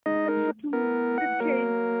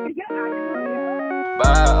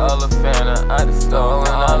all a Fanta. I just stole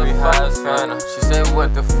and I be high as Fanta. She said,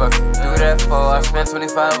 what the fuck you do that for? I spent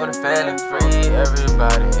 25 on the Fanta. Free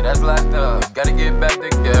everybody, that's locked up. Gotta get back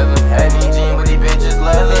together. Had these jeans with these bitches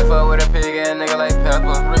leather. Fuck with a pig ass nigga like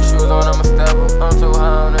Pepper. Rick shoes on, I'm a stepper. I'm too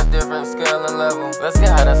high on a different scale and level. Let's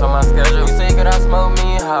get high, that's on my schedule. You say could I smoke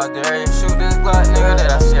me? How dare you? Shoot this Glock, nigga,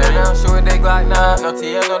 that I share you. Shoot with that Glock now. No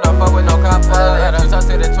TM, no fuck with no cop pilot. You talk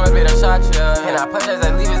to the toy, bitch, I shot ya. And I punch as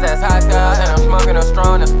I leave his ass hot guy. And I'm smoking a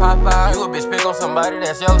strong as Popeye. You a bitch pick on somebody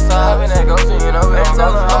that's your side. Having that ghost, you know we don't go.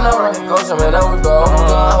 I'm not rocking ghost, man, I would go.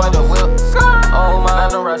 I went to whip. Oh my, I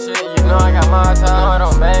don't rush it. You know I got my time. No, I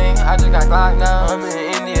don't bang. I just got Glock now. I'm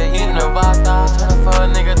in India eating a Vata. Turn for a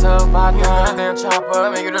nigga to a vodka. You know that damn chopper,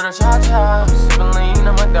 make it do the cha-cha. I'm sipping lean,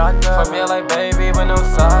 I'm a doctor. Fuck me like baby, but no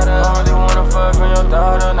soda. I really wanna fuck on your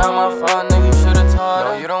daughter. Not my fault, nigga, you should've taught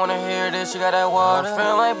her. No, you don't wanna hear this, you got that water. I'm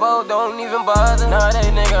feeling like Bo, don't even bother.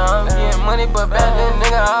 Nowadays, nigga, I'm getting money, but back then,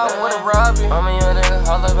 nigga, I would've robbed you. I'm a young nigga,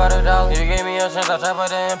 all about $1. You gave me a chance, I trap her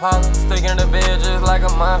the Impala. Sticking to the bed just like a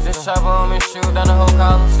month. This chopper on me, shoot down the whole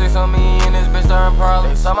collar. 6 on me and this bitch starting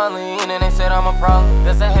problems. They saw my lean and they said I'm a problem.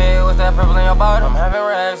 They said, hey, what's that purple in your bottom? I'm having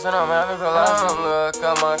racks and I'm having colossal. Look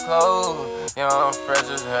at my clothes, yeah, I'm fresh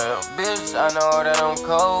as hell. Bitch, I know that I'm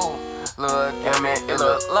cold. Look at me, it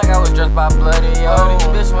look like I was dressed by bloody, yo.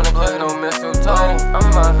 Bitch wanna play no mistletoe. I'm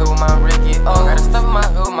in my hood with my Ricky, oh. Gotta stuff in my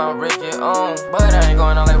hood with my Ricky, oh. But I ain't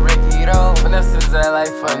going out like Ricky, though. Finesse is that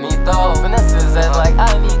like funny, though. Finesse is that like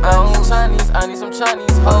I need those. I need some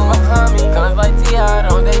Chinese hoes behind me. Colors like T.I.,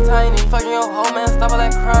 don't they tiny. Fucking your hoe, man, stop all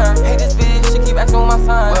that crime. Hey, this bitch, she keep asking for my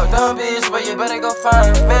sign. Well done, bitch, but you better go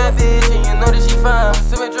find bad bitch, and you know that she fine.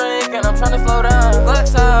 Sippin' drink, and I'm tryna slow down.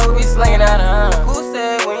 Glocks out, we be slinging that on. Who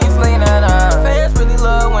said when you slinging that on? Fans really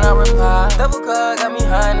love when I reply. Double cut got me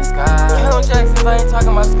high in the sky. Count Jacksons, I ain't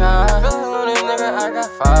talking about sky. Feel like nigga, I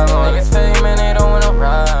got 5 on it. Niggas fake, man, they don't wanna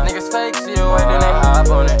ride. Niggas fake, see the way, then they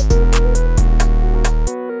hop on it.